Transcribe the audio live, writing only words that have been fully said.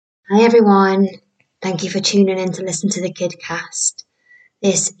Hi everyone, thank you for tuning in to listen to the Kidcast.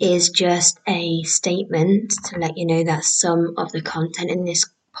 This is just a statement to let you know that some of the content in this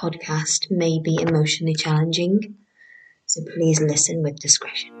podcast may be emotionally challenging, so please listen with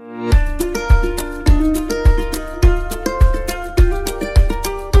discretion.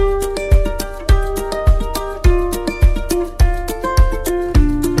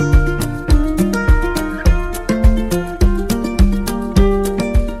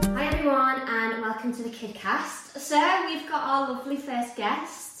 Kidcast. So we've got our lovely first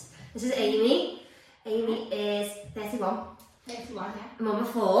guest. This is Amy. Amy is 31. 31, yeah. A mum of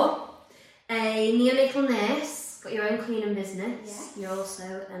 4. A neonatal nurse. Got your own cleaning business. Yes. You're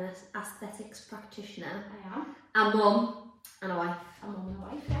also an aesthetics practitioner. I am. A mum and a wife. A mum and a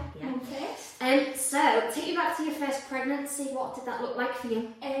wife, yeah. Yeah. Mum first. So take you back to your first pregnancy. What did that look like for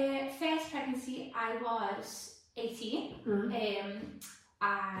you? First pregnancy, I was 18.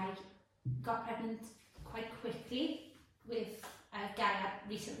 I got pregnant quite quickly with a guy I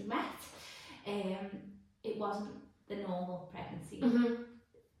recently met. It wasn't the normal pregnancy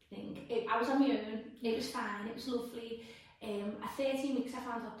thing. I was on my own, it was fine, it was lovely. At 13 weeks I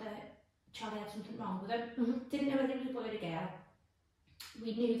found out that Charlie had something wrong with him. Didn't know whether he was a boy or a girl.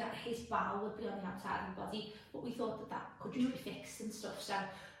 We knew that his bowel would be on the outside of the body, but we thought that could just be fixed and stuff. So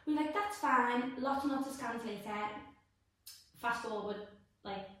we were like, that's fine, lots and lots of scans later. Fast forward,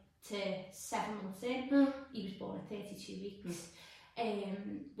 to 7 months in, he was born at 32 weeks.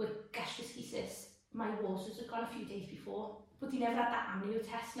 With gastroschisis, my waters had gone a few days before, but they never had that amnio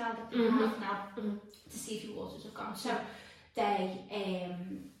test now that they have now to see if your waters have gone. So they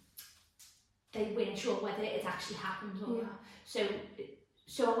weren't sure whether it had actually happened or not.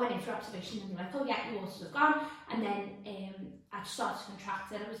 So I went in for observation and they were like, oh yeah, your waters have gone. And then I started to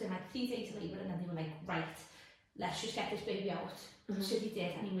contract it. I was in 3 days of labour and then they were like, right, let's just get this baby out. So they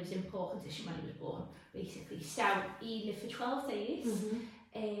did, and he was in poor condition when he was born, basically. So he lived for 12 days.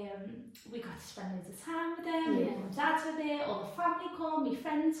 We got to spend loads of time with him. My mum and dad were there, all the family come, my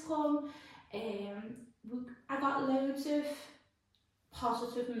friends come. I got loads of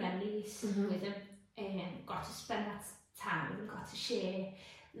positive memories with him. Got to spend that time with him, got to share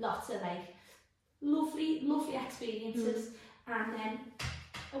lots of lovely experiences. And then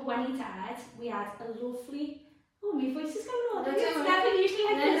when he died, we had a lovely... Oh, my voice is going on. It's never usually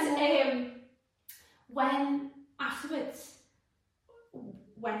like this. When afterwards,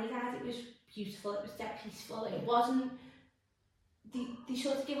 when he died, it was beautiful. It was dead peaceful. It wasn't. They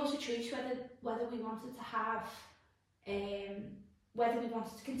sort of gave us a choice whether we wanted to have, whether we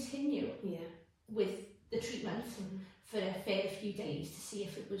wanted to continue with the treatment for a fair few days to see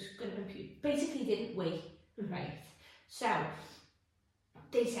if it was going to improve. Basically, didn't we? Right. So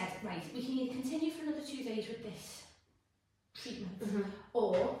they said, right, we can either continue for another 2 days with this treatment,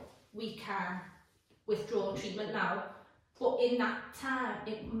 or we can withdraw treatment now. But in that time,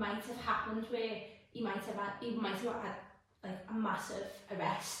 it might have happened where he might have had a massive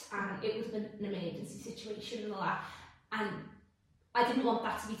arrest, and it was an emergency situation and all that. And I didn't want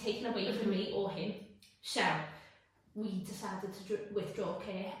that to be taken away from me or him. So we decided to withdraw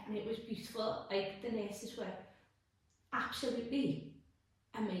care, and it was beautiful. The nurses were absolutely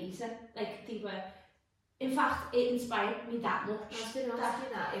amazing. They were, in fact, it inspired me that much. I was going to ask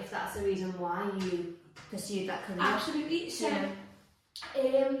you that, if that's the reason why you pursued that career. Absolutely. So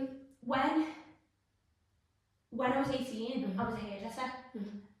when I was 18, I was a hairdresser.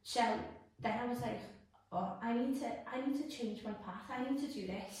 So then I was like, oh, I need to change my path. I need to do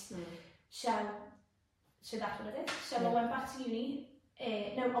this. So that's what I did. So I went back to uni.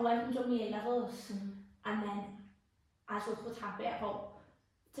 I went and done my A-levels, and then, as luck would have it,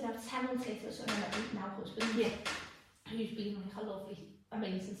 about 10 months later or something, I met my now husband, who's been a lovely,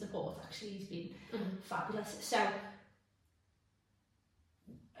 amazing support. Actually, he's been fabulous. So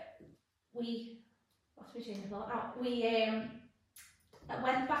we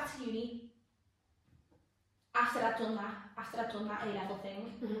went back to uni after I'd done that A-level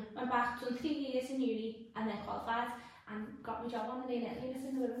thing. Went back, done 3 years in uni, and then qualified and got my job on the neonatal unit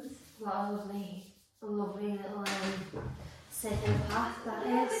in the women's. What a lovely little second path that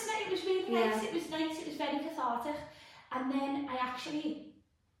is. It was really nice. It was nice. It was very cathartic. And then I actually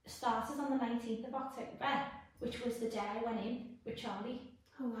started on the 19th of October, which was the day I went in with Charlie.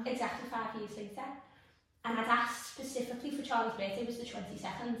 Oh, wow. Exactly 5 years later. And I'd asked specifically for Charlie's birthday, was the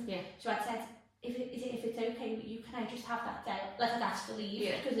 22nd. So I'd said, if it's okay with you, can I just have that day? I'd asked for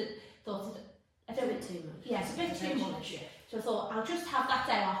leave, because I thought it's a bit too much. Yeah, it's a bit too much. So I thought, I'll just have that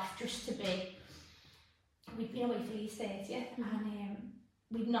day off, just to be... We'd been away for Lee's 30th, and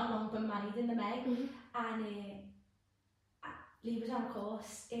we'd not long been married in the May, and Lee was on a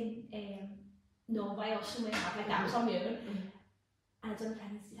course in Norway or somewhere like that. Was on my own, and I'd done a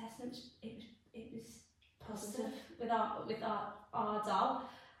pregnancy test, and it was positive with our doll,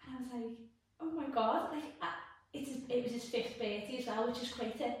 and I was like, oh my god, like it was his 5th birthday as well, which is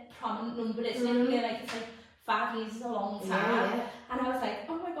quite a prominent number, isn't it? You know, like it's like 5 years is a long time, and I was like,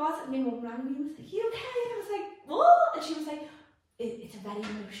 oh my god, and my mum rang me and was like, you okay? And I was like, what? And she was like, it's a very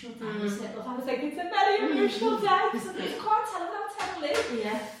emotional time, isn't it? I was like, it's a very emotional time, because I can't tell without telling Lou.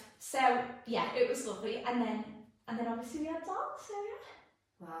 Yeah. So yeah, it was lovely, and then obviously we had dogs. So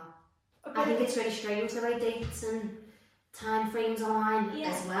yeah. Wow. I think it's really strange the way dates and time frames align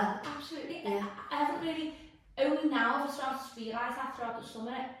as well. Absolutely. Yeah. I haven't really, only now I've started to realise that throughout the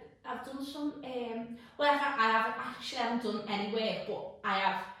summer. I've done some, well, I haven't done any work, but I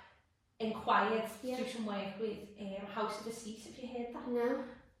have inquired to do some work with House of the Seas. Have you heard that? No.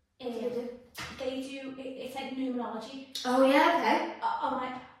 They do, it's like numerology. Oh yeah, okay. Oh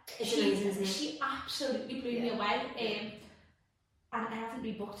my, it's amazing, isn't it? She absolutely blew me away. And I haven't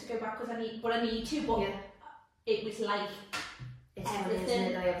rebooked to go back because I need to, but it was like it's everything. Funny,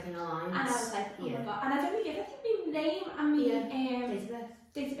 isn't it, everything aligns. And I was like, oh my god. And I'd only give, I think, my name and my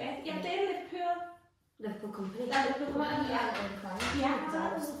date of birth. Yeah, they're Liverpool company. Liverpool company,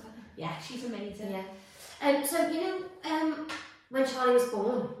 yeah, she's amazing. Yeah. So, you know, when Charlie was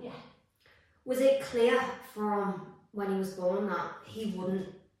born, was it clear from when he was born that he wouldn't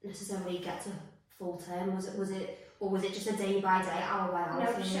necessarily get to full term? Was it, or was it just a day by day, hour by hour?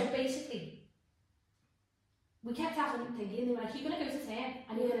 No, so basically, we kept thinking, they were like, you're going to go to term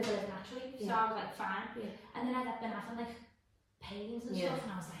and you're going to deliver naturally. So I was like, fine. And then I'd been having like pains and stuff,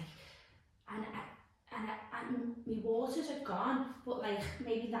 and I was like, and my waters had gone, but like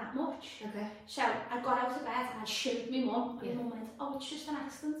maybe that much. Okay. So I got out of bed and I showed my mum, and my mum went, oh, it's just an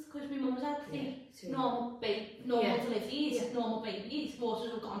accident, because my mum's had normal deliveries, normal babies,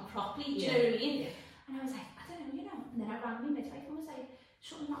 waters have gone properly, do you know what I mean? And I was like, I don't know, you know. And then I rang my midwife and was like,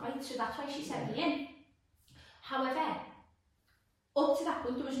 something's not right, so that's why she sent me in. However, up to that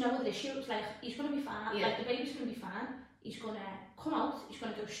point, there was no other issue. It was like, he's going to be fine, like the baby's going to be fine, he's going to come out, he's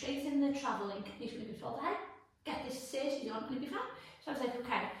going to go straight in the travel link, he's going to be told, hey, get this surgery done, going to be fine. So I was like,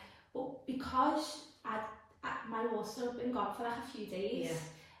 okay. But because my waters had been gone for like a few days,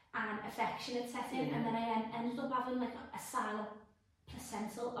 and affection had set in, and then I ended up having like a silent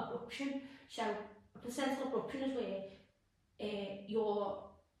placental abruption. So a placental abruption is where your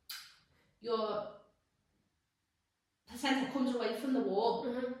placenta comes away from the wall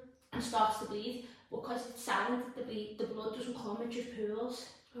and starts to bleed. Because it's silent, the blood doesn't come, it just pools.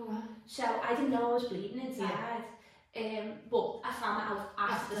 Oh wow. So I didn't know I was bleeding inside. But I found that out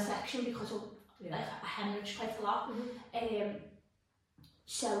after the section because of like a hemorrhage quite a lot.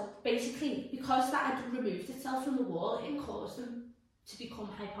 So basically, because that had removed itself from the wall, it caused them to become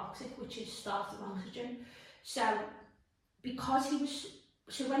hypoxic, which is starved of oxygen. So because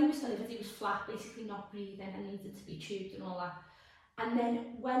when he was delivered, he was flat, basically not breathing, and needed to be tubed and all that. And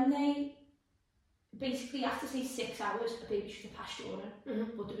then when they basically after say 6 hours, a baby should have passed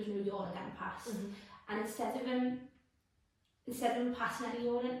urine, but there was no urine getting passed. And instead of him passing any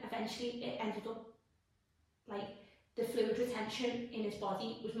urine, eventually it ended up like the fluid retention in his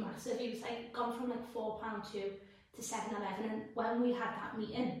body was massive. He was like gone from like 4.2 to 7.11, and when we had that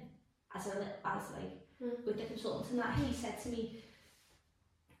meeting with the consultant and that, he said to me,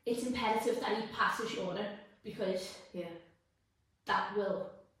 it's imperative that he passes urine because that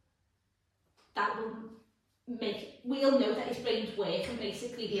will make, we'll know that his brain's working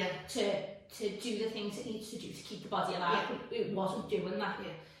basically to do the things it needs to do to keep the body alive. It wasn't doing that.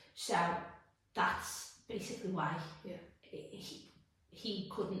 So that's basically why he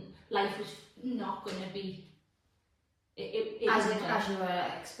couldn't, life was not going to be as you were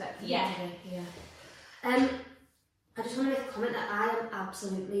expecting it to be. I just want to make a comment that I am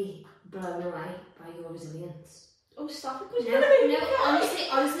absolutely blown away by your resilience. Oh, stop it.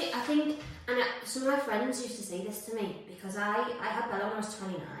 Honestly, I think, and some of my friends used to say this to me, because I had Bella when I was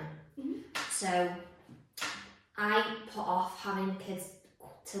 29. So I put off having kids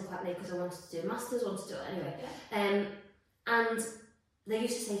till quite late because I wanted to do a masters, wanted to do it anyway. And they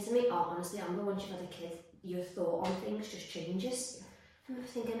used to say to me, oh, honestly, Amber, once you've had a kid, your thought on things just changes. And I'm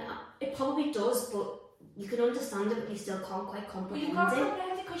thinking, it probably does, but you can understand it, but you still can't quite comprehend it. You can't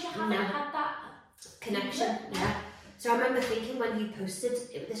comprehend it because you haven't had that connection. So I remember thinking when you posted,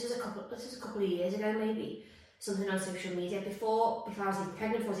 this was a couple of years ago maybe, something on social media, before I was even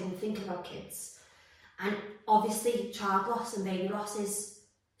pregnant, before I was even thinking about kids. And obviously child loss and baby loss is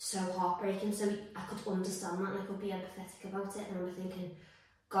so heartbreaking, so I could understand that and I could be empathetic about it. And I remember thinking,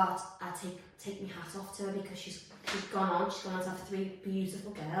 I take my hat off to her because she's gone on to have 3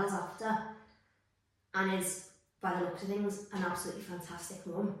 beautiful girls after, and is, by the looks of things, an absolutely fantastic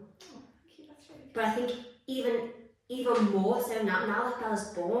mum. Oh, thank you, that's really good. But I think even more so now that Bella's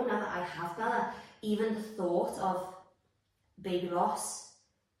born, now that I have Bella, even the thought of baby loss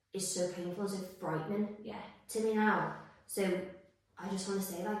is so painful, so frightening to me now. So I just want to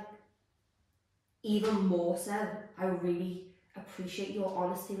say, like, even more so, I really appreciate your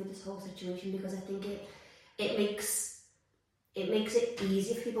honesty with this whole situation, because I think it makes it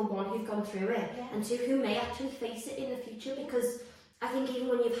easier for people, one, who've gone through it, and two, who may actually face it in the future, because I think even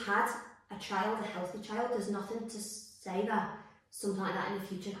when you've had a child, a healthy child, there's nothing to say that something like that in the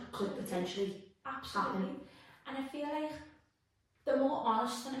future could potentially happen. And I feel like the more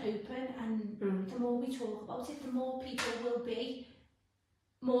honest and open and the more we talk about it, the more people will be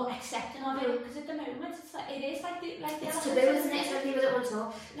more accepting of it, because at the moment it's taboo, isn't it? So people don't want to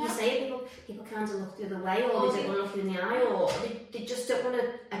talk. You say it, people kind of look the other way, or they don't want to look you in the eye, or they just don't want to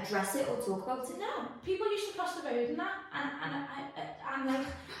address it or talk about it. No, people used to cross the road and that, and like, I'd be like,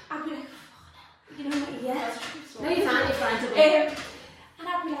 oh, you know, like, no, you're fine to be. And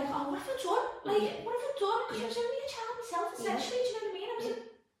I'd be like, oh, what have I done? Like, what have I done? Because I was only a child myself, essentially, do you know what I mean?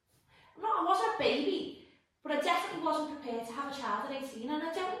 I wasn't a baby, but I definitely wasn't prepared to have a child at 18, and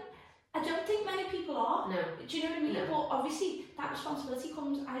I don't think many people are. No. Do you know what I mean? No. But obviously that responsibility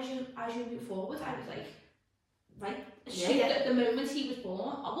comes as you move forward. I was like, right, at the moment he was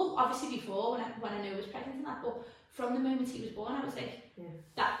born, well, obviously before when I knew I was pregnant and that, but from the moment he was born, I was like,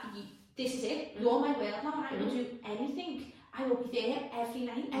 this is it. You're my world now, and I will do anything. I will be there every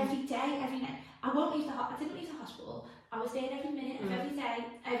night, every day, every night. I won't leave I didn't leave the hospital. I was there every minute of every day.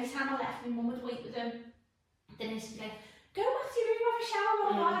 Every time I left, my mum would wait with him. Then he'd be like, go back to your room, have a shower, blah,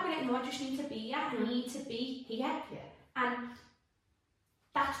 blah, blah. I'd be like, no, I just need to be here. I need to be here. And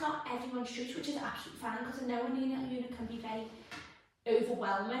that's not everyone's choice, which is absolutely fine, because I know a neonatal unit can be very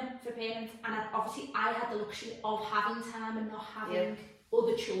overwhelming for parents. And obviously I had the luxury of having time and not having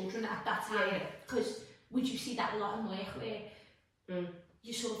other children at that time. Because would you see that a lot in work where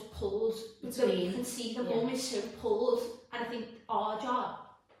you sort of pulled between, you can see the mum is so pulled, and I think our job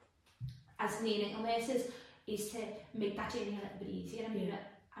as neonatal nurses is to make that journey a little bit easier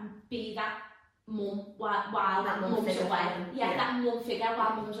and be that mum while that mum's away. That mum figure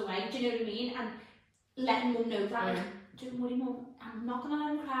while mum's away, do you know what I mean? And letting mum know that, like, don't worry mum, I'm not going to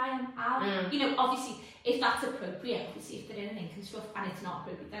let him cry, I'll, you know, obviously, if that's appropriate, obviously if they're in an ink and stuff and it's not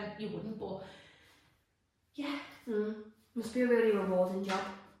appropriate, then you wouldn't, but must be a really rewarding job.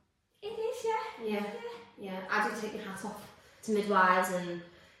 It is, yeah. I do take my hat off to midwives and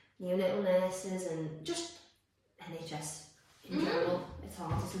neonatal nurses and just NHS in general. It's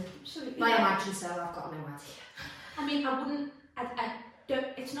hard, isn't it? Absolutely. I imagine so. I've got no idea. I mean, I don't.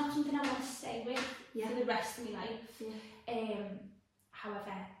 It's not something I want to stay with for the rest of my life.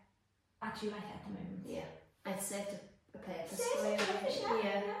 However, I do like it at the moment. Yeah, I'd say a purpose.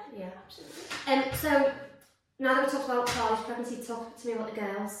 Yeah, absolutely. So now that we talked about Charlie's pregnancy, talk to me about the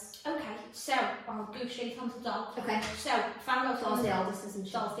girls. Okay, so I'll go straight on to Doll. Okay. So found out Doll's the eldest, isn't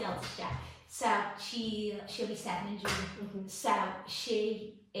she? Doll's the eldest, yeah. So she'll be 7 in June. So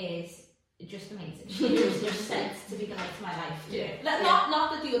she is just amazing. She was just sent to be the light of my life.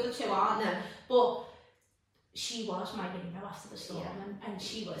 Not that the other two aren't, but she was my window after the storm, and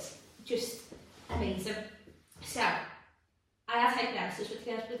she was just amazing. So I had hypothesis with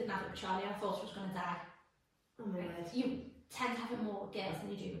the girls, but didn't have it with Charlie. I thought she was going to die. Oh my word. You tend to have more girls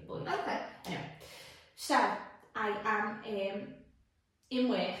than you do with boys. Okay. Anyway, so I am in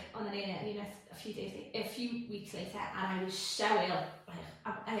work on the neonatal unit a few weeks later, and I was so ill. Like,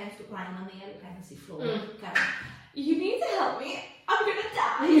 I ended up lying on the early pregnancy floor, going, "You need to help me. I'm gonna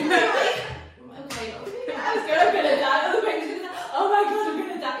die." Okay, I'm gonna die. Oh my god, I'm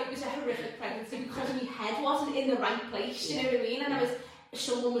gonna die. It was a horrific pregnancy because my head wasn't in the right place. You know what I mean? And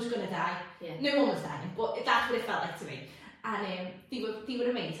someone was gonna die. No one was dying, but that's what it felt like to me. And they were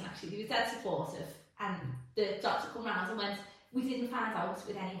amazing actually. They were dead supportive, and the doctor come round and went, we didn't find out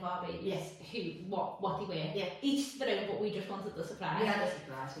with any of our babies what they were. Each their own, but we just wanted the surprise. Yeah, the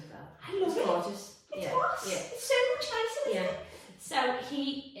surprise we felt. I love it. Gorgeous. It was. Yeah. It's so much nicer, isn't it? So he,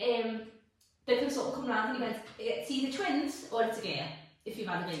 the consultant come round and he went, it's either twins or it's a girl if you've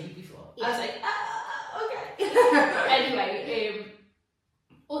had a baby before. I was like, okay. Anyway,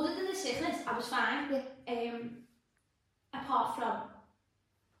 other than the sickness, I was fine. Apart from,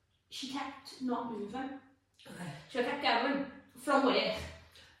 she kept not moving. Okay. So I kept going from work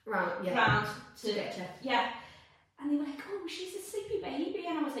round to get checked. Yeah. And they were like, oh, she's a sleepy baby.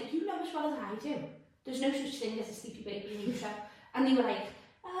 And I was like, you know as well as I do, there's no such thing as a sleepy baby in utero. And they were like,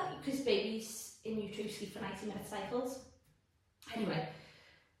 because babies in utero sleep for 90-minute cycles. Anyway,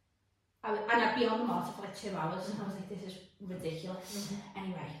 I'd be on the monitor for like 2 hours, and I was like, this is ridiculous.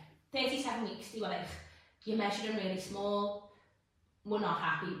 Anyway, 37 weeks, they were like, you're measuring really small, we're not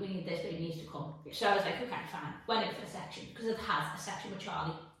happy, we need this, baby needs to come. So I was like, okay, fine, went in for a section, because it has a section with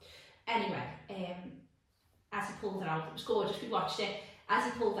Charlie. Anyway, as he pulled it out, it was gorgeous, we watched it. As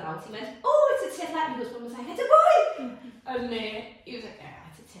he pulled it out, he went, oh, it's a tiddler. My husband was like, it's a boy! And he was like, yeah,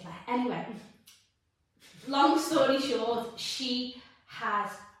 it's a tiddler. Anyway, long story short,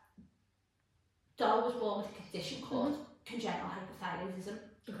 Doll was born with a condition called congenital hypothyroidism.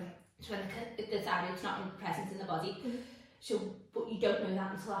 Okay. So when the thyroid's not present in the body. But you don't know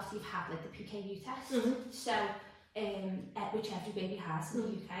that until after you've had like the PKU test. So, which every baby has in the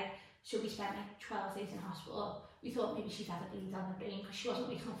UK. So we spent like 12 days in hospital. We thought maybe she'd had a bleed on the brain because she wasn't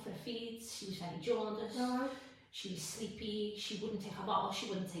waking up for the feeds. She was very jaundiced. She was sleepy. She wouldn't take a bottle. She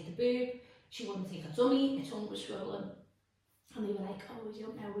wouldn't take a boob. She wouldn't take a dummy. Her tongue was swollen. And they were like, oh, we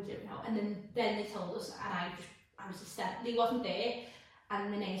don't know. And then they told us, and I was hysterical. They wasn't there.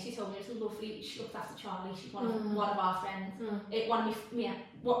 And the nurse who told me it was lovely. She looked after Charlie. She's one of our friends. One of me,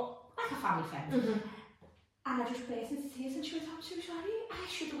 like a family friend. And I just burst into tears, and she went, I'm so sorry, I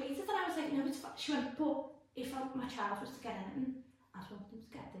should have waited. And I was like, no, it's fine. She went, but if my child was to get anything, I'd want them to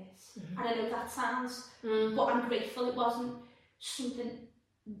get this. And I know that sounds, but I'm grateful it wasn't something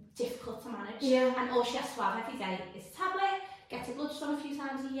difficult to manage. And all she has to have every day is a tablet, get her blood done a few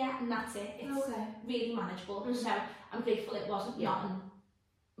times a year, and that's it. It's really manageable. So I'm grateful it wasn't nothing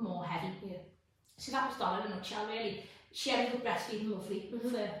more heavy. So that was Doll in a nutshell, really. She ended up breastfeeding lovely for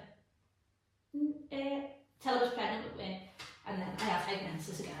till I was pregnant with Wynn, and then I had 5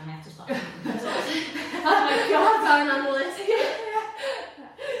 menses again and I had to stop. Oh my god, going on the list.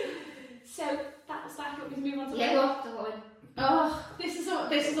 So that was that. Want me to move on to go. Oh, this is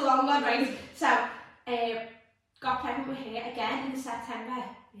a long one, right? So got pregnant with her again in September.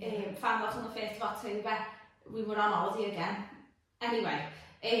 Found out on the 1st of October. We were on holiday again. Anyway,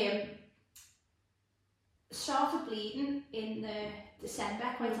 started bleeding in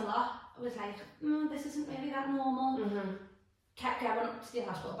December quite a lot. I was like, this isn't really that normal. Kept going up to the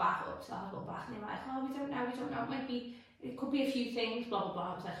hospital, back, up to the hospital, back, and they were like, oh, we don't know, it could be a few things, blah, blah,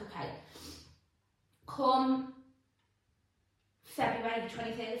 blah. I was like, okay. Come February,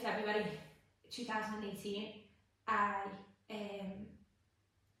 23rd of February 2018, I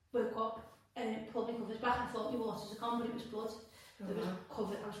woke up and pulled my covers back. I thought my waters had gone, but it was blood. I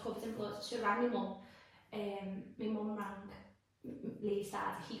was covered in blood. So I rang my mum. My mum rang Lee's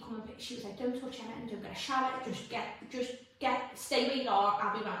dad. He come and she was like, don't touch anything, don't get a shower, stay where you are,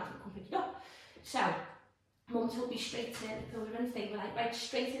 I'll be round and come pick you up. So mum took me straight to the Pilgrims. They were like, right,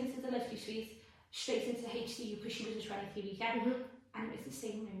 straight into the delivery suite, straight into the HCU, because she was a 23 weekend. And it was the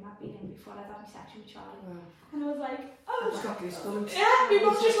same room I'd been in before I'd had my section with Charlie. And I was like, oh, I just got goosebumps. Yeah, my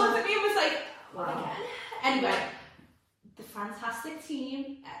mum just looked at me and was like, wow. Anyway, the fantastic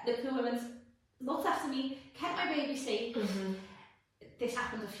team, the Pilgrims, looked after me, kept my baby safe. This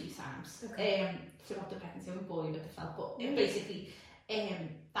happened a few times. Throughout the pregnancy, I won't bore you with the felt, but basically, that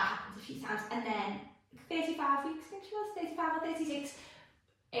happened a few times. And then 35 weeks, I think she was, 35 or 36,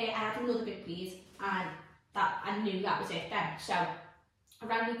 I had another big bleed, and I knew that was it then. So I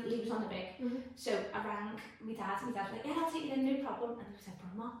rang Lee was on the big. So I rang my dad, and my dad was like, yeah, I'll take you in, no problem. And he was like,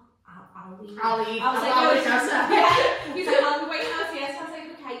 Grandma, I'll leave. I'll leave. I was like, no, yeah. He's like, I'll be waiting out here. So I was like,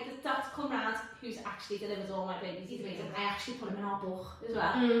 okay, the doctor come round, who's actually delivered all my babies. He's amazing. I actually put him in our book as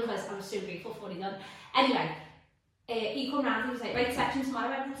well, because I was so grateful for what he done. Anyway, he come round, he was like, right, section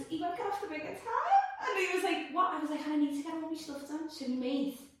tomorrow. And he won't get off the big in time. And he was like, what? I was like, I need to get all my stuff done. So my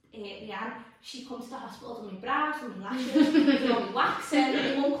mate, Leanne, she comes to the hospital, done my brows, done my lashes, done my waxing,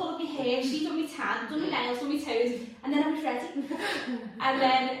 my mum coloured my hair, she done my tan, done my nails, done my toes, and then I was ready. And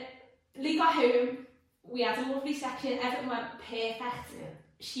then Lee got home, we had a lovely section, everything went perfect.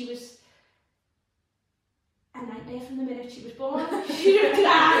 She was a nightmare from the minute she was born. She was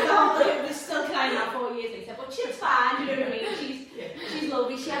crying, was still crying now 4 years later, but she was fine, you know what I mean? She's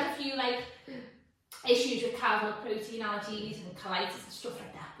lovely. She had a few like issues with cow milk protein allergies and colitis and stuff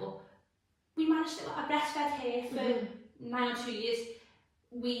like that, but we managed it. I breastfed her for 9 or 2 years.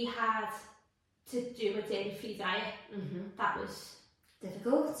 We had to do a dairy-free diet. That was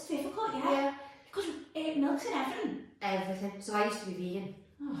difficult, yeah. Because milk's in everything. So I used to be vegan.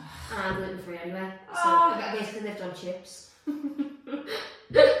 And I'm gluten-free anyway. So I basically lived on chips.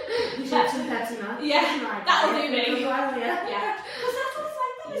 Chips and Pepsi Max. Yeah, that'll do me. Yeah. Because that's what it's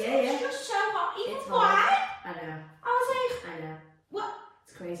like though, isn't it? It's just so hot. Even it's wine. I know. I was like, I know. what?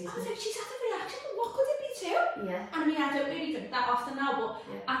 It's crazy, I isn't was it? like, she's had a reaction. What could it be too? Yeah. And I mean, I don't really drink that often now, but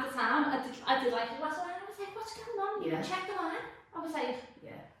at the time, I did like a glass of wine. I was like, what's going on? You check the wine. I was like,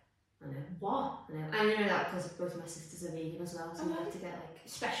 I know. what? I know. I know that because both my sisters are vegan as well, so we have to get like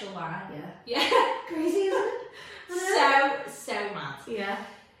special wine. Yeah. Crazy, isn't it? So mad. Yeah.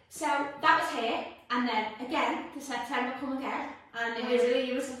 So that was her, and then again, the September come again. And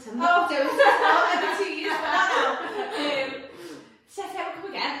you were September. Oh, don't every 2 years for that now. September come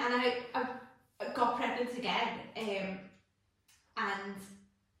again, and I got pregnant again. And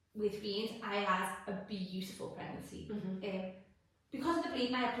with beans, I had a beautiful pregnancy. Because of the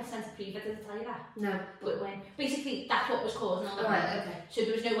bleeding, I had placenta previa. Did I tell you that? No. But when basically that's what was causing all that. Right. Okay. So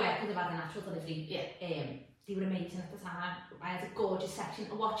there was no way I could have had a natural delivery. Yeah. They were amazing at the time. I had a gorgeous section.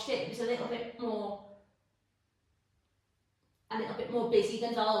 I watched it. It was a little bit more busy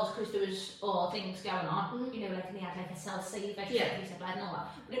than dolls because there was all things going on. You know, like they had like a cell save, vegetable blood and all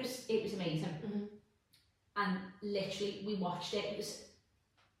that. But it was amazing. And literally, we watched it. It was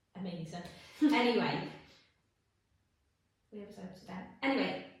amazing. Anyway. Where was I today?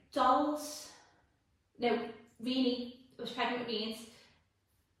 Anyway, dolls. No, Rini was pregnant with beans.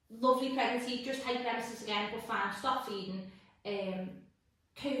 Lovely pregnancy, just hyperemesis again, but fine. Stopped feeding.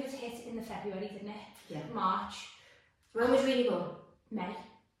 COVID hit in the February, didn't it? Yeah. March. When was Rini born? May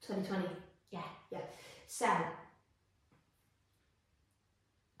 2020. Yeah. So,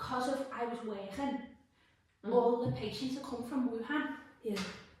 because of I was working, all the patients had come from Wuhan. Yeah.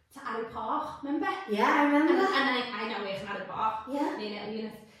 To Arrow Park, remember? Yeah, I remember. And I know where from Arrow Park. Yeah.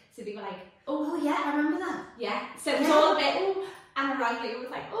 Unit. So they were like, oh yeah, I remember that. Yeah. So it was all a bit, and rightly was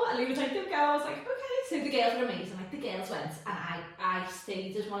like, and Lou was like, don't go. I was like, okay. So the girls were amazing. Like the girls went, and I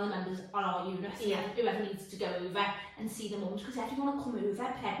stayed as one of the members on our unit. Yeah. Whoever needs to go over and see the mums, because everyone would come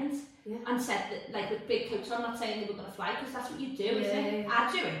over pregnant. Yeah. And said that, like with big coats on, not saying they were going to fly, because that's what you do, isn't it? Yeah.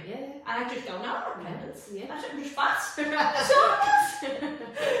 I'd do it. Yeah. And I'd just go, no, I'm not pregnant. Yeah. I'm just fat. So, you want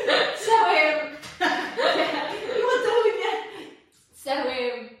to do it? So,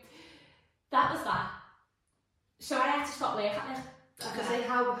 that was that. So I had to stop work at it. Because like,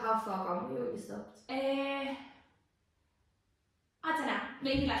 how far gone were you when you stopped? I don't know,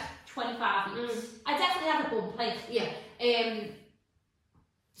 maybe like 25 weeks. I definitely had a bump, like. Yeah.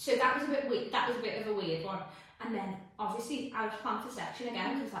 So that was a bit weird. That was a bit of a weird one. And then obviously I was planned for section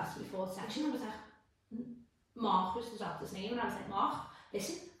again because that's my fourth section. I was like, Mark was the doctor's name, and I was like, Mark,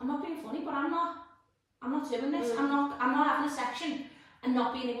 listen, I'm not being funny, but I'm not doing this. I'm not having a section and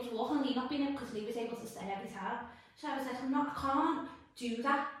not being able to walk, and Lee not being able, because Lee was able to stay every time. So I was like, I can't do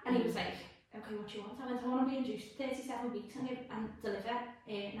that. And he was like, okay, what do you want? I went, I want to be induced 37 weeks and deliver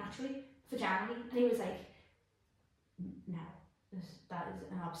naturally for January. And he was like, no. That is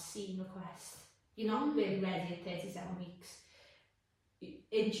an obscene request. You're not really ready at 37 weeks.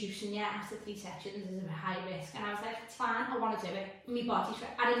 Inducing you after 3 sections is a high risk. And I was like, it's fine, I want to do it. My body's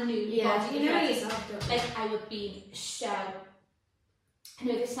ready. I knew my body was ready. Like, I would be so... I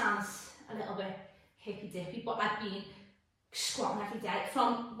know this sounds a little bit hippy-dippy, but I'd been squatting every day.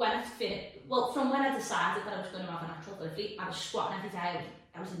 From when I decided that I was going to have a natural delivery, I was squatting every day.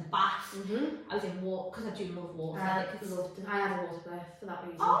 I was in the bath. I was in water, because I do love water. I had a water birth for that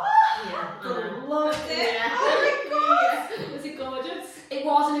reason. Oh! Yeah, I loved it. Yeah. Oh my god! Was it gorgeous? It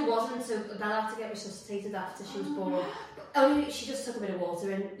was and it wasn't. So Bella had to get resuscitated after she was born. Only she just took a bit of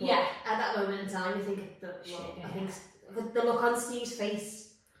water in. But at that moment in time, you think that I think the look on Steve's face.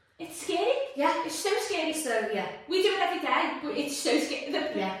 It's scary. Yeah, it's so scary. So yeah, we do it every day, but it's so scary.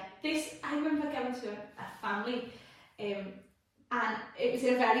 This I remember going to a family. And it was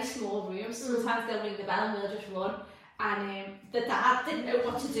in a very small room. Sometimes they'll ring the bell and we'll just run. And the dad didn't know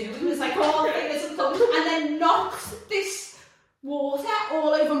what to do. He was like, all fingers and thumbs, and then knocked this water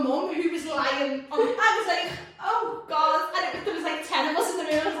all over Mum, who was lying on. I was like, oh god! And there was like 10 of us in the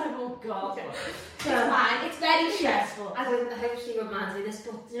room. I was like, oh god. It's fine. It's very stressful. I hope she reminds me of this,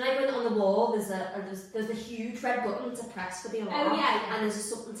 but you know, like when on the wall there's a huge red button to press for the alarm. Oh yeah. And there's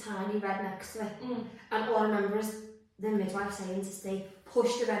something tiny red next to it. And all I remember is the midwife saying to Steve,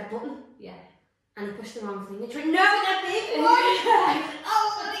 push the red button. Yeah. And he pushed the wrong thing. And she went, no, that big one! Oh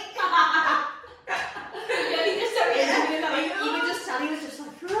my god! Yeah, he just started doing that. You could just tell he was just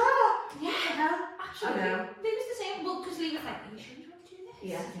like, ah! Yeah. Actually, I know. Lee was the same. Well, because Lee was like, are you sure you want to do this?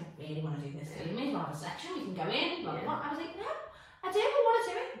 Yeah. I don't really want to do this. You may as well have a section, we can go in, blah, blah, blah. I was like, no, I do, I want to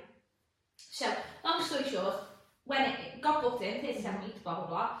do it. So, long story short, when it got booked in, 37 weeks, blah,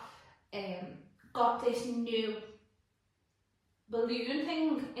 blah, blah, got this new balloon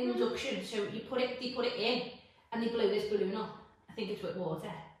thing induction. So they put it in and they blow this balloon up. I think it's with water,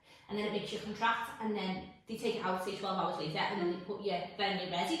 and then it makes you contract, and then they take it out, say 12 hours later, and then they put you, then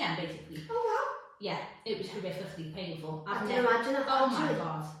you're ready again, basically. Oh wow. yeah, it was horrifically painful. I can imagine it. Oh my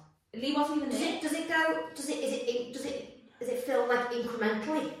god. Lee wasn't even there. Does it fill like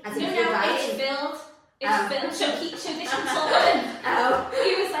incrementally? As No, it's filled. It's filled. So this consultant,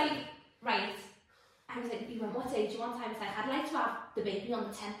 he was like, right. I was like, he went, what day do you want? I was like, I'd like to have the baby on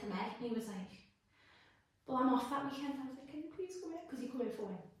the 10th of May. And he was like, well, I'm off that weekend. I was like, can you please come in? Because he come in for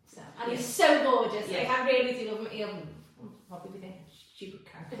him. So, and he's so gorgeous. Like, I really do love him. He'll probably be thinking, stupid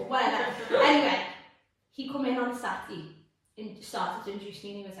cunt, but whatever. Anyway, he come in on Saturday and started to introduce me,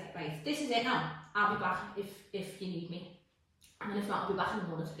 and he was like, right, this is it now. I'll be back if you need me. And if not, I'll be back in the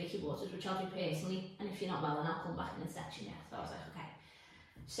morning to break your waters, which I'll do personally. And if you're not well, then I'll come back in and section you. So I was like, okay.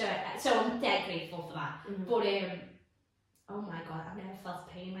 So I'm dead grateful for that. But oh my god, I've never felt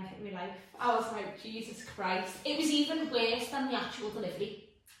pain like in my life. I was like, Jesus Christ. It was even worse than the actual delivery.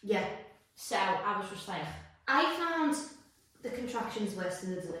 Yeah. So I was just like, I found the contractions worse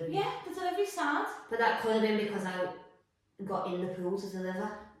than the delivery. yeah, the delivery's sad. But that could have been because I got in the pool to deliver.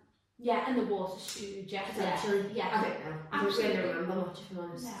 Yeah, and the water's huge. Potentially. Yeah. I don't know. I don't really remember much, if I'm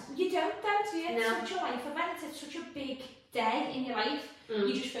honest. No. You don't though, do you? It's No. such a life event. It's such a big day in your life.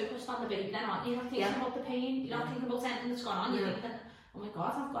 You just focused on the baby then, aren't you? You're not thinking about the pain. You're not thinking about anything that's gone on. You're thinking, oh my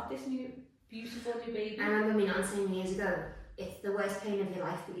god, I've got this new, beautiful new baby. I remember me not saying years ago, it's the worst pain of your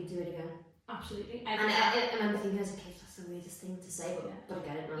life, but you do it again. Absolutely. And I remember thinking as a kid, that's the weirdest thing to say, but I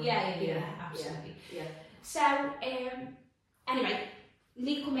get it now. Yeah, absolutely. Yeah. So, anyway,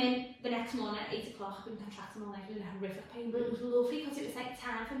 Lee come in the next morning at 8 o'clock. I've been contracting all night with a horrific pain, but it was lovely because it was like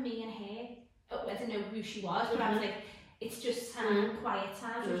time for me and her. I didn't know who she was, but I was like, it's just time, quiet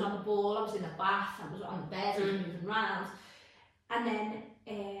time. She was on the ball, I was in the bath, I was on the bed, I was moving around. And then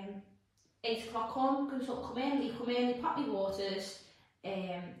 8 o'clock consultant come in, Lee come in, he popped me waters,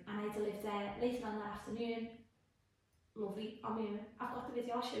 and I had to live there later on that afternoon. Lovely. I mean, I've got the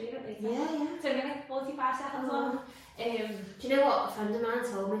video, I'll show you it later. Yeah. So we're like 45 seconds long. Do you know what? A friend of mine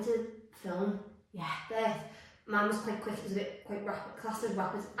told me to film. Yeah. There. Mine was quite quick, it was a bit quite rapid, classed as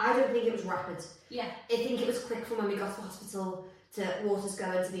rapid. I don't think it was rapid. Yeah. I think it was quick from when we got to the hospital to waters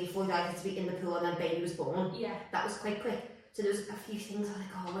going to be fully dilated to be in the pool and then baby was born. Yeah. That was quite quick. So there was a few things I was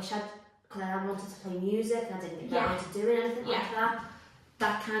like, oh, I wish because I wanted to play music and I didn't get around to doing anything like that.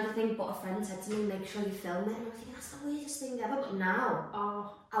 That kind of thing, but a friend said to me, make sure you film it, and I was thinking, that's the weirdest thing ever, but now,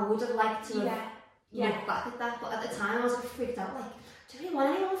 I would have liked to have looked back at that, but at the time I was like freaked out, like, do you really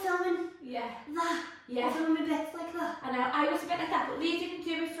want anyone filming that? Or filming bits like that? I know, I was a bit like that, but Lee didn't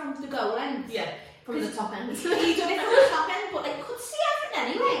do it from the goal end. Yeah, from the top end. He did it from the top end, but I could see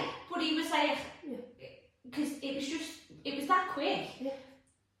everything anyway. But he was like, because it was that quick. Yeah.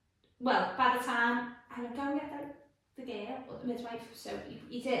 Well, by the time I went, go and get the girl, or the midwife, so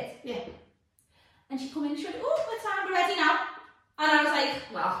he did. Yeah. And she come in and she went, oh, what time, we're ready now. And I was like,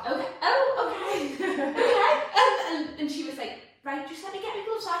 wow. Okay, okay. And she was like, right, just let me get my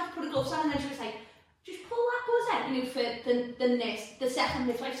gloves on, put the gloves on, and then she was like, just pull that buzz in, for the second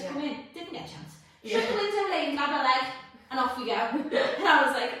midwife to come in. Didn't get a chance. Shut the window, lady, grab her leg, and off we go. And I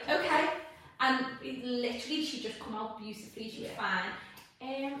was like, okay. And literally, she just come out beautifully, she was fine.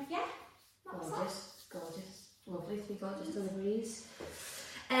 Gorgeous. Lovely to be gorgeous deliveries.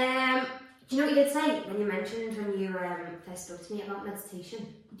 Do you know what you did say when you mentioned when you first spoke to me about meditation?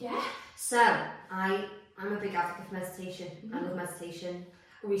 Yeah. So I'm a big advocate for meditation. I love meditation.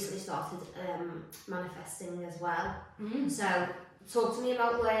 I recently started manifesting as well. So talk to me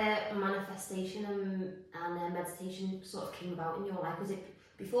about where manifestation and meditation sort of came about in your life. Was it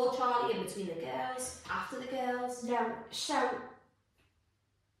before Charlie, in between the girls, after the girls? No. So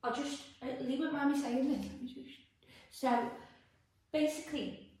I'll just leave it mind me saying this. So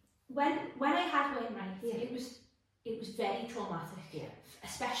basically, when I had Wayne it was very traumatic,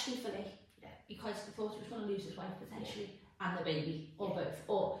 especially for Lee, because I thought he was going to lose his wife potentially and the baby, or both,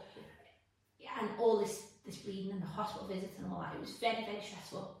 and all this bleeding and the hospital visits and all that. It was very, very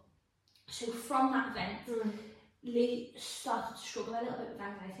stressful. So from that event, Lee started to struggle a little bit with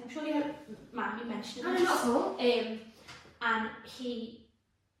anxiety. I'm sure you don't mind me mentioning this. Not at all. And he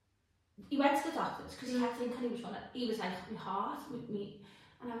went to the doctors because he had thinking he was like, my heart, me.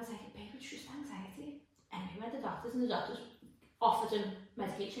 And I was like, babe, it's just anxiety. And he went to the doctors, and the doctors offered him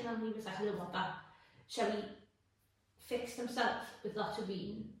medication, and he was like, I don't want that. So he fixed himself with lots of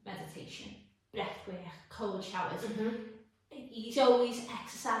reading, meditation, breath work, cold showers. He's always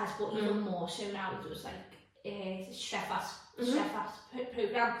exercised, but even more so now. He does like stress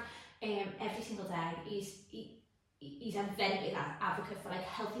program every single day. He's a very big advocate for like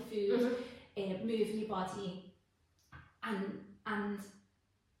healthy food, moving your body, and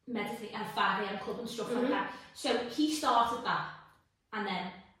meditating, and 5 AM club and stuff like that. So he started that, and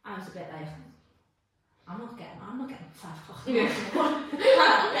then I was a bit like, I'm not getting 5 o'clock in the morning.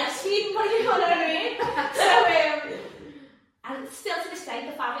 Breastfeeding, what you know what I mean? So, and still to this day,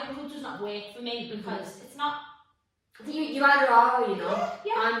 the family uncle does not work for me because it's not. You either are or you're not.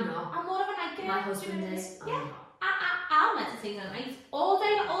 Yeah. I'm not. I'm more of a night girl. My husband is. Yeah. I'll meditate at night all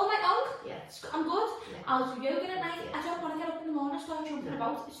day, all night long. Yeah. I'm good. Yeah. I'll do yoga at night. Yeah. I don't want to get up in the morning and start jumping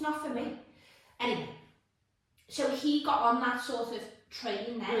about. It's not for me. Anyway, so he got on that sort of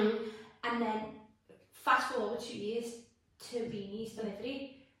train then, and then fast forward 2 years to Beanie's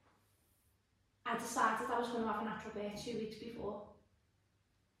delivery. I decided I was going to have a natural birth 2 weeks before.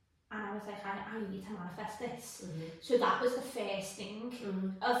 And I was like, I need to manifest this. So that was the first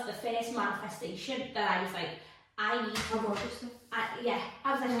thing of the first manifestation that I was like, I need to.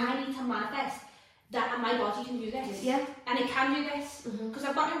 I was like, I need to manifest that my body can do this. Yeah. And it can do this. Because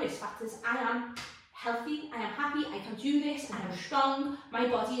I've got no risk factors. I am healthy, I am happy, I can do this, I am strong, my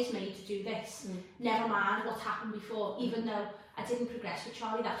body is made to do this. Never mind what's happened before, even though I didn't progress with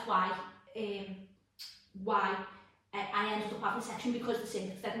Charlie. That's why I ended up having a section, because the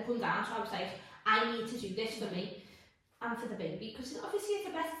symptoms didn't come down. So I was like, I need to do this for me and for the baby, because obviously it's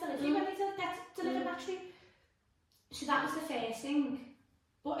a better delivery when they get delivered naturally. So that was the first thing.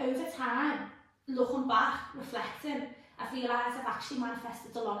 But over time, looking back, reflecting, I've realised I've actually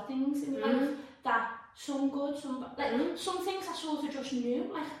manifested a lot of things in my life, that some good, some like some things I sort of just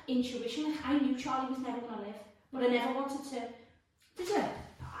knew, like intuition. Like I knew Charlie was never going to live, but I never wanted to. Did you?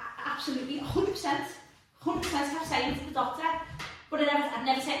 Absolutely, 100%. 100% kept saying to the doctor, but I'd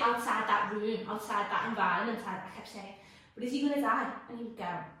never say outside that room, outside that environment. I kept saying, but is he going to die? And he would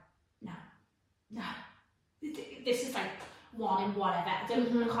go, no. This is like 1 in whatever. I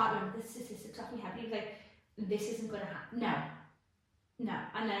can't remember the statistics off my head, but he was like, this isn't going to happen. No.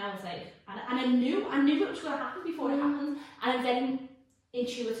 And then I was like, and I knew it was going to happen before it happened. And I'm very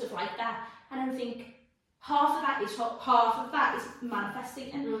intuitive like that. And I think half of that is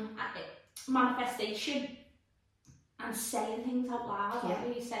manifestation and saying things out loud. Like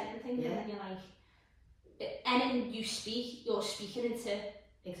when you're saying things and then you're like, anything you speak, you're speaking into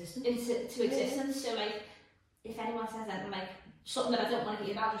existence. So like, if anyone says anything like something that I don't want to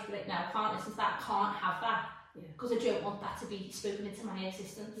hear about, just be like, no, I can't listen to that, I can't have that. Because I don't want that to be spoken into my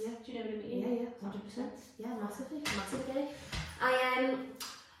existence. Do you know what I mean? 100%. Yeah, massively. I am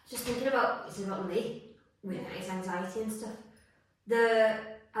just thinking about, it's about me with anxiety and stuff.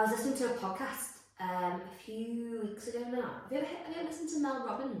 I was listening to a podcast a few weeks ago now. Have you ever listened to Mel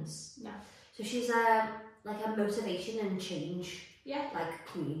Robbins? No. So she's like a motivation and change like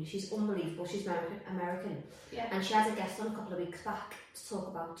queen. She's unbelievable. She's American. Yeah. And she had a guest on a couple of weeks back to talk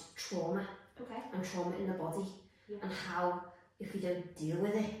about trauma. Okay. And trauma in the body, and how if you don't deal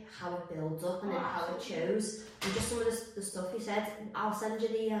with it, how it builds up, and then how it shows, and just some of the stuff he said. I'll send you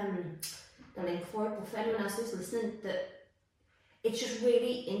the link for it. But for anyone else who's listening, that it's just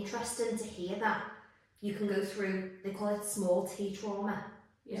really interesting to hear that you can go through. They call it small T trauma,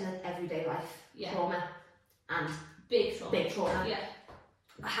 which is like everyday life trauma, and big trauma. Yeah.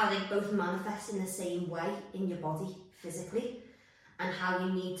 How they both manifest in the same way in your body physically. And how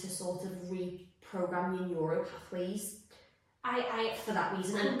you need to sort of reprogram your neuro pathways. For that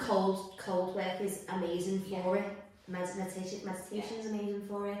reason, and cold work is amazing for it. Meditation is amazing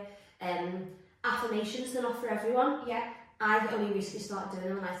for it. Affirmations, they're not for everyone. Yeah. I've only recently started doing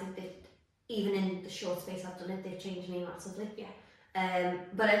them, and I think that even in the short space I've done it, they've changed me massively. Yeah.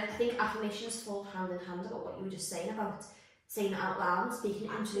 But I think affirmations fall hand in hand about what you were just saying about saying it out loud, speaking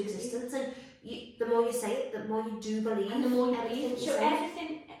it into existence, and the more you say it, the more you do believe, and the more you believe. So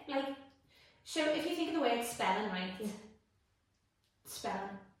everything, like, so if you think of the word spelling, right?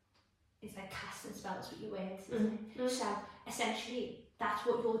 Spelling is like casting spells with your words, isn't it? So essentially, that's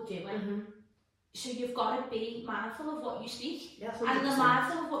what you're doing. So you've got to be mindful of what you speak, and the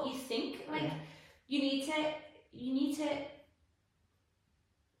mindful of what you think. Like you need to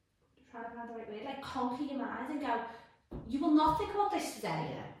try to find the right word, like conquer your mind and go. You will not think about this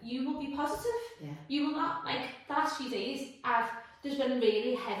today. You will be positive. You will not, like, the last few days, there's been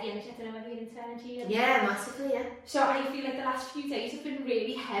really heavy energy. I don't know whether you're into energy. Massively, So I feel like the last few days have been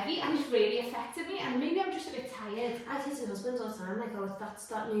really heavy and it's really affected me, and maybe I'm just a bit tired. I say to my husband all the time, like, oh, that's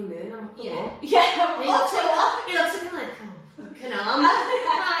that new moon, I'm up the wall. He looks at me like, oh, fucking hell.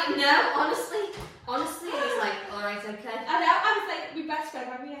 Like, no, honestly, he's like, alright, okay. I know, I was like, we best friend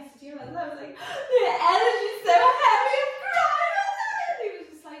rang me yesterday, and I was like, the energy's so heavy, I'm crying all day. And he was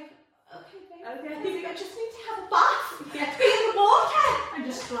just like, okay, babe. Okay. He's like, I just need to have a bath, be in the water, and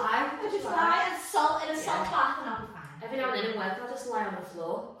just lie. And salt in a salt bath, and I'll be fine. Every now and then in work, I'll just lie on the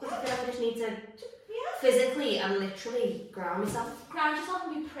floor, because I feel like I just need to physically and literally ground myself. Ground yourself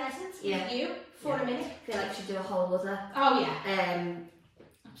and be present with you for a minute. I feel like we should do a whole other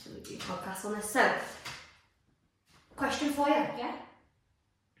absolutely podcast on this. So, question for you. Yeah.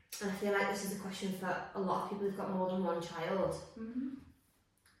 And I feel like this is a question for a lot of people who've got more than one child. Mm-hmm.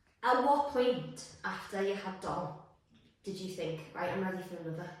 At what point after you had Dom did you think, right, I'm ready for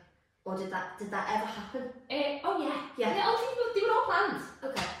another? Or did that ever happen? Yeah. Yeah. I think they were all planned.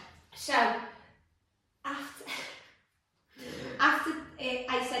 Okay. So after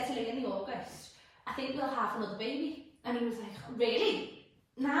I said to Lee in August, I think we'll have another baby, and he was like, really?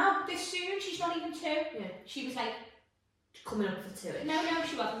 Now this soon? She's not even 2. Yeah. She was like, coming up for 2. No,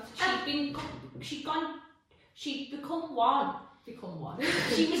 she wasn't. She'd become one.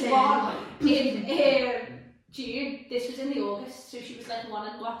 She was 1 in June. This was in the August, so she was like 1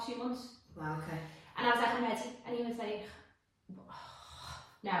 and 2 months. Wow, okay. And I was like, I'm ready. And he was like,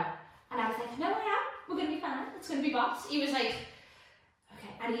 no. And I was like, no, I am. We're going to be fine. It's going to be boss. He was like,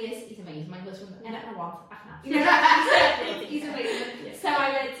 okay. And he's amazing, my husband. And I can't. He's amazing. Yeah. So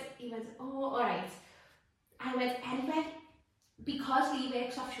he went, oh, all right. I went, anyway, because Lee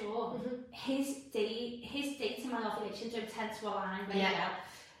works offshore, his date and my ovulation don't tend to align very well.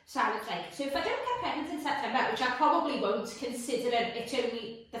 So I was like, so if I don't get pregnant in September, which I probably won't, considering it's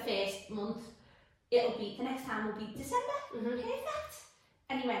only the first month, it'll be, the next time will be December. Perfect.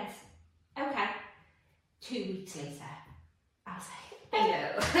 And he went, okay. 2 weeks later, I was like,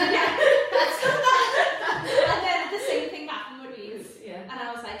 that's not bad. And then the same thing happened with Reese. Yeah. And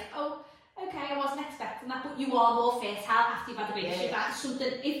I was like, oh, okay, I wasn't expecting that, but you are more fertile after you've had a baby. Yeah. That's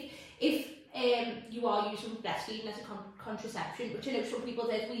something, if you are using breastfeeding as a contraception, which I know some people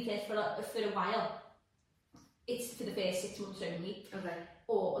did, we did for a while, it's for the first 6 months only. Okay.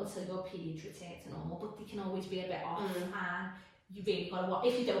 Or until your periods return to normal, but they can always be a bit off, and you really got to,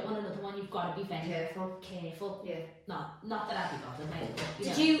 if you don't want another one, you've got to be very careful. Yeah. Not that I'd be bothered, mate. But,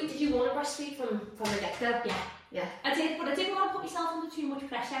 did you want to breastfeed from the get-go? Yeah. I did, but I didn't want to put myself under too much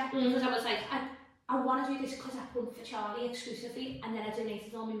pressure, because I was like, I want to do this because I pumped for Charlie exclusively, and then I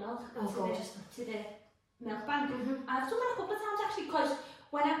donated all my milk to the milk bank. I've done that a couple of times actually, because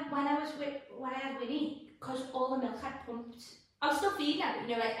when I had Winnie, because all the milk had pumped, I was still feeding her,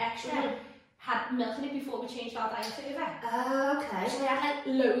 like extra, had milk in it before we changed our diet over. Okay. So we had like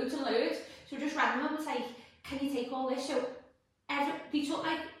loads and loads. So we just rang them and was like, can you take all this? So they took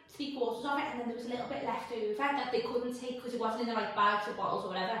like 3/4 of it, and then there was a little bit left over that they couldn't take because it wasn't in the right bags or bottles or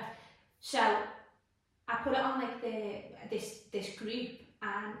whatever. So I put it on like this group,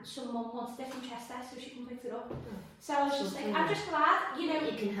 and some mum wanted it from Chester, so she can pick it up. So I was just like, I'm just glad, you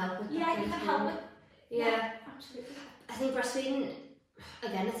can help with. Yeah, you can help it. Yeah, absolutely. I think breastfeeding,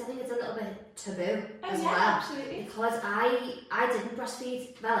 again, I think it's a little bit taboo as well. Absolutely. Because I didn't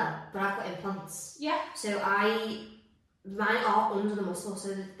breastfeed Bella, but I've got implants. Yeah. So mine are under the muscle,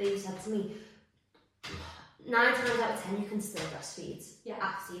 so they said to me, 9 times out of 10 you can still breastfeed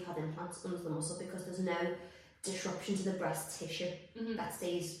after you've had implants under the muscle, because there's no disruption to the breast tissue that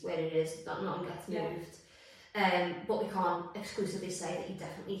stays where it is, nothing gets moved. But we can't exclusively say that you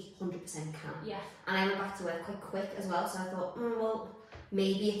definitely 100% can. Yeah. And I went back to work quite quick as well, so I thought, well,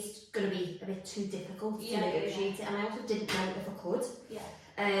 maybe it's going to be a bit too difficult to negotiate it, and I also didn't know if I could. Yeah.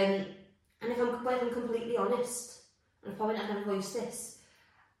 And if I'm completely honest, and I'm probably not going to voice this,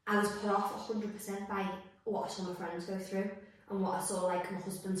 I was put off 100% by what I saw my friends go through, and what I saw like my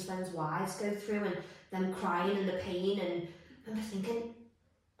husband's friends' wives go through, and them crying and the pain, and I remember thinking,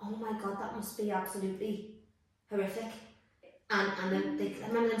 oh my god, that must be absolutely horrific. And then I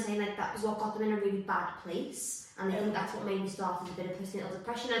remember them saying like that was what got them in a really bad place, and I think that's what made me start with a bit of postnatal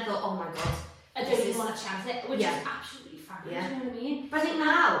depression. I thought, oh my god, I don't even want to chance it, which is absolutely fine. Yeah. Do you know what I mean? But I think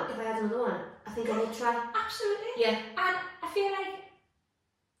now, if I had another one, I think I would try. Absolutely. Yeah. And I feel like,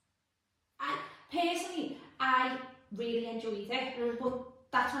 I really enjoyed it, but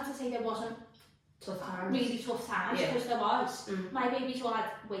that's not to say there wasn't really tough times, because there was. My babies all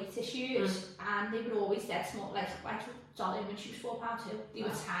had weight issues, and they were always dead small. Like I took Dolly when she was £4 too. They were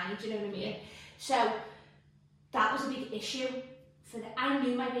tiny, do you know what I mean? So that was a big issue for them. I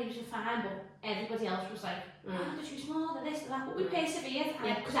knew my babies were fine, but everybody else was like, oh, they're too small, they're this, they're that. But we persevered,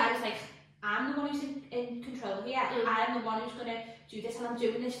 because I was like, I'm the one who's in control here. I'm the one who's going to do this, and I'm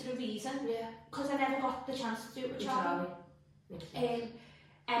doing this for a reason. Yeah. Because I never got the chance to do it with Charlie.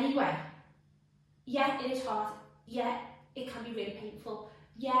 Anyway, yeah, it is hard. Yeah, it can be really painful.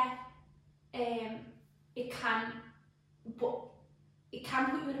 Yeah, it can, but it can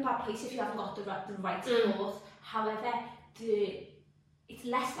put you in a bad place if you haven't got the right support. However, it's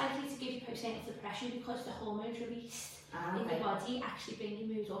less likely to give you postnatal depression because the hormones released in your body actually bring your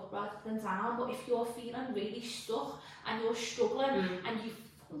mood up rather than down. But if you're feeling really stuck and you're struggling and you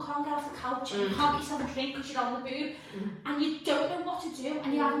can't get off the couch and you can't get yourself a drink because you're on the boob and you don't know what to do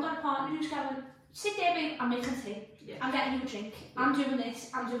and you haven't got a partner who's going, sit there babe, I'm making tea, I'm getting you a drink, I'm doing this,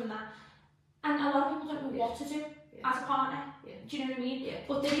 I'm doing that. And a lot of people don't know what to do as a partner. Do you know what I mean?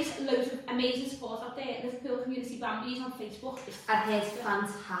 But there is loads of amazing support out there. There's Pearl Community Bambies on Facebook. I've heard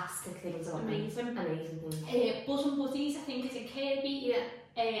fantastic things about amazing things. Bosom Buddies, I think, is in Kirby.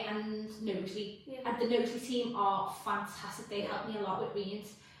 And Nosley. And the Nosley team are fantastic. They help me a lot with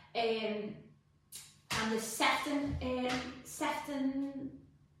weans. And the Sefton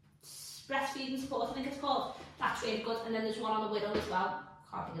breastfeeding support, I think it's called. That's really good. And then there's one on the Widow as well.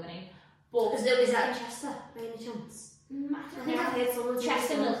 Can't think of the name. But is that in Chester, by any chance? I think I've heard someone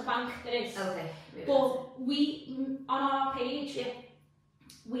Chester Milk Bank, there is. Okay. But we, on our page,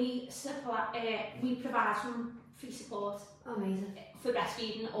 we provide some free support. Amazing. For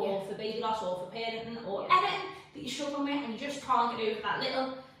breastfeeding or for baby loss or for parenting or anything that you're struggling with and you just can't get over that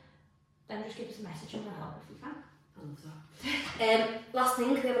little, then just give us a message and we'll help if we can. Last thing,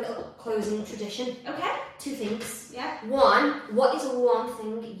 we have a little closing tradition. Okay. 2 things. Yeah. One, what is one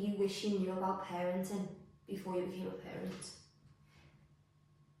thing you wish you knew about parenting before you became a parent?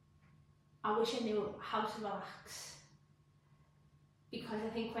 I wish I knew how to relax. Because I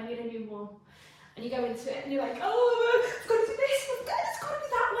think when you're a new mum and you go into it and you're like, oh, I've got to do this, it's got to be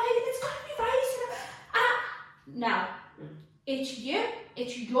that way, and it's got to be right. No. It's you.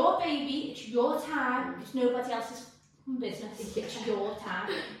 It's your baby. It's your time. It's nobody else's business. It's your time.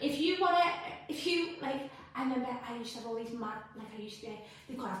 If you I remember I used to have all these mad,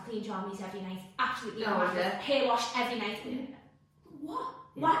 they've got to have clean jammies every night. Absolutely. Hair wash every night. What?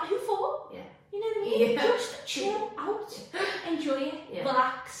 What? Who for? Yeah. You know what I mean? Just chill out. Enjoy it.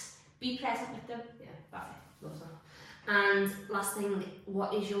 Relax. Be present with them. Yeah. That's it. Love that. And last thing,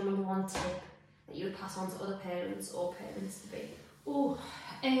 what is your number 1 tip that you would pass on to other parents or parents to be?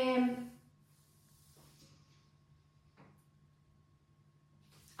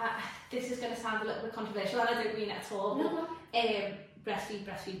 This is going to sound a little bit controversial and I don't mean it at all. No. Breastfeed.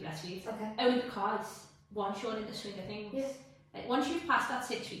 Okay. Only because once you're in the swing of things, like once you've passed that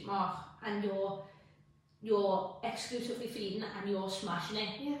 6-week mark and you're exclusively feeding and you're smashing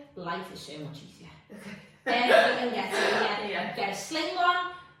it, life is so much easier. Okay. You can get a sling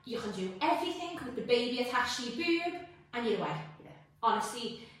on, you can do everything with the baby attached to your boob and you're away.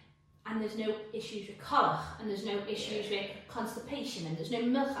 Honestly. And there's no issues with colic, and there's no issues with constipation, and there's no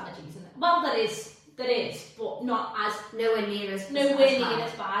milk allergies. Well, there is, but not as nowhere near as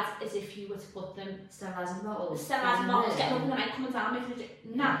bad as if you were to put them sterilising bottles, getting up in the night, coming down, making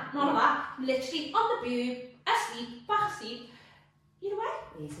a none of that. Literally on the boob, asleep, back asleep. You're away.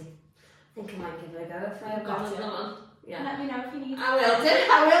 Easy. I think I might give it a go if I've got it. Yeah. Let me know if you need. I will do.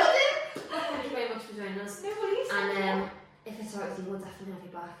 Well, thank you very much for joining us. No worries. And if it's alright with you, we'll definitely have you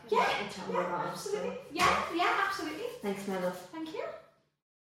back. We'll chat more about absolutely. Yeah, absolutely. Thanks, my love. Thank you.